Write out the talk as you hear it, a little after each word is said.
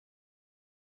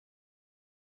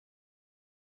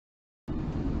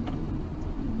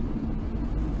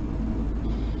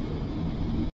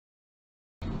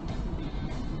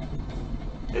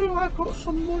you, I've got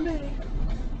some money.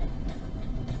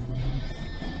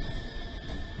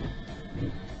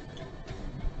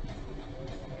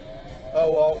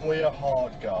 Oh, aren't we a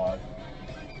hard guy?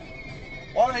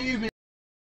 Why don't you be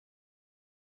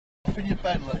in your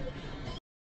Bentley?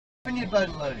 In your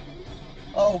Bentley.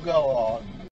 Oh, go on.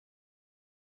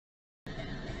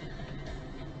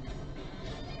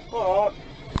 Alright.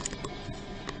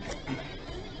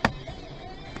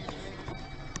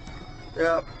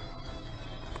 Yeah.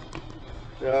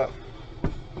 Yeah.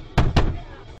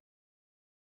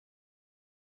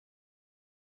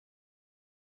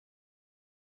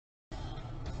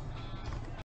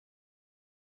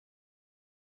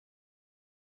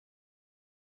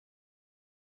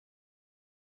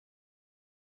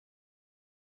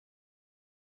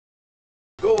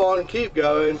 Go on, keep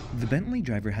going. The Bentley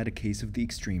driver had a case of the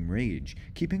extreme rage.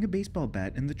 Keeping a baseball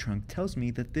bat in the trunk tells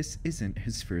me that this isn't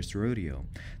his first rodeo.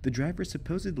 The driver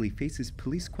supposedly faces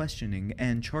police questioning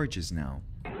and charges now.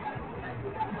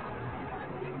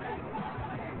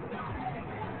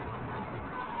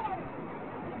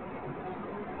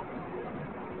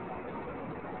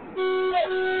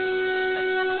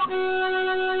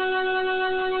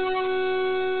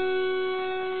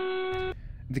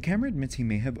 The camera admits he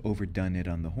may have overdone it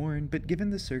on the horn, but given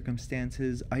the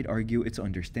circumstances, I'd argue it's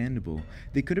understandable.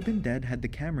 They could have been dead had the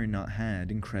camera not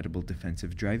had incredible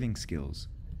defensive driving skills.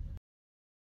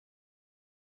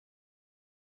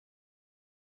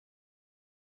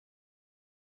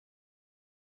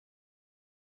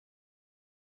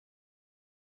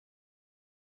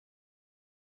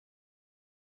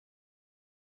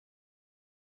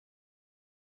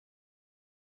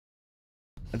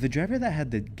 The driver that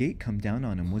had the gate come down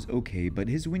on him was okay, but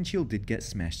his windshield did get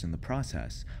smashed in the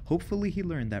process. Hopefully he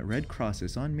learned that red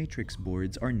crosses on matrix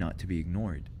boards are not to be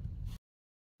ignored.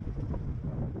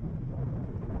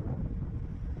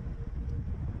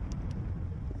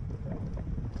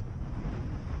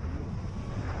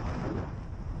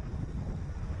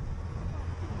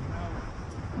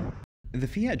 The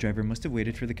Fiat driver must have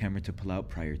waited for the camera to pull out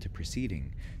prior to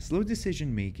proceeding. Slow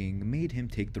decision making made him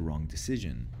take the wrong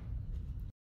decision.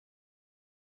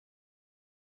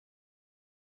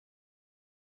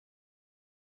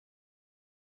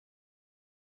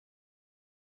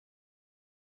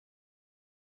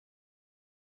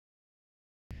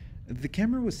 The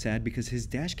camera was sad because his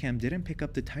dashcam didn't pick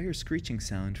up the tire screeching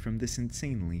sound from this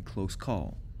insanely close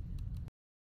call.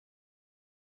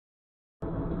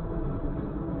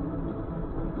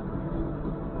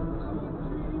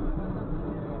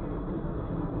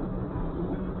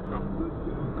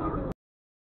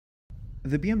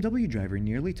 The BMW driver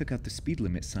nearly took out the speed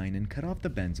limit sign and cut off the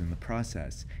bends in the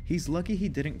process. He's lucky he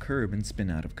didn't curb and spin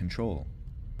out of control.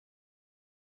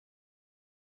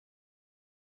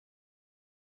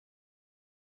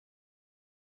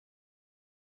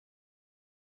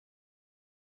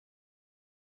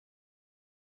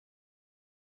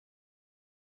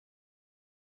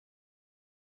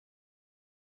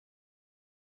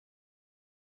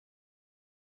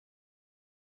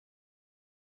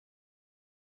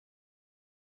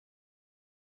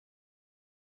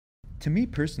 To me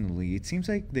personally, it seems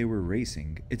like they were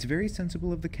racing. It's very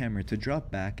sensible of the camera to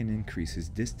drop back and increase his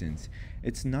distance.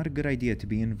 It's not a good idea to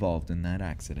be involved in that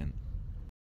accident.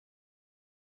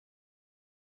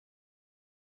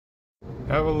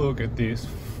 Have a look at this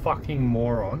fucking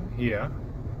moron here.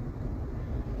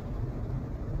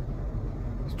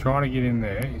 He's trying to get in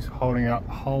there. He's holding up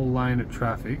a whole lane of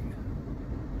traffic.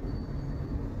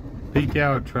 Peak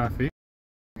hour traffic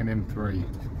and M3.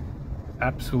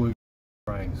 Absolute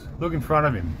brains. Look in front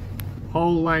of him.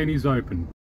 Whole lane is open.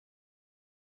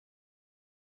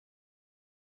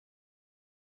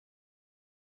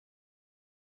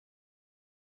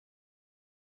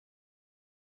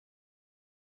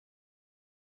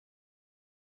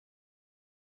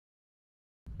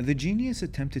 The genius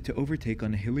attempted to overtake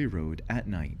on a hilly road at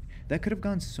night. That could have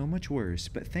gone so much worse,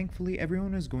 but thankfully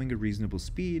everyone was going a reasonable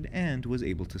speed and was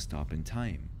able to stop in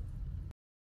time.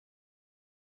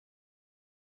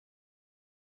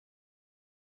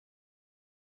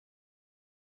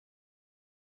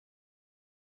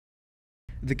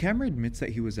 The camera admits that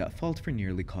he was at fault for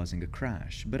nearly causing a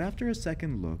crash, but after a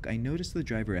second look, I noticed the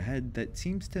driver ahead that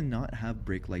seems to not have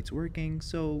brake lights working,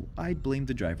 so I blame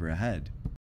the driver ahead.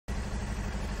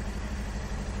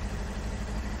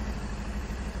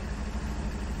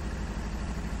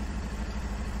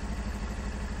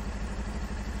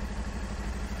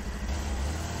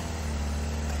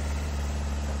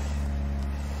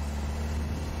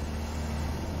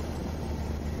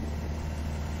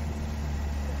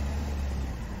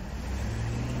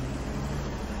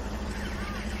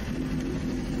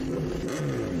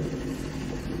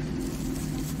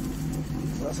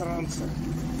 That's an answer.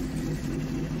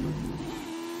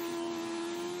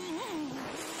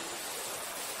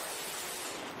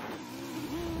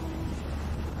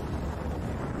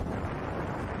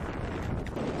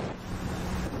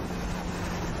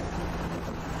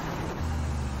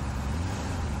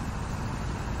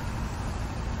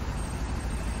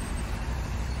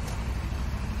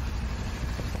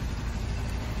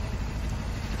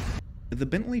 The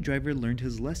Bentley driver learned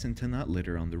his lesson to not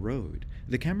litter on the road.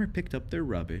 The camera picked up their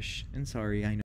rubbish, and sorry, I know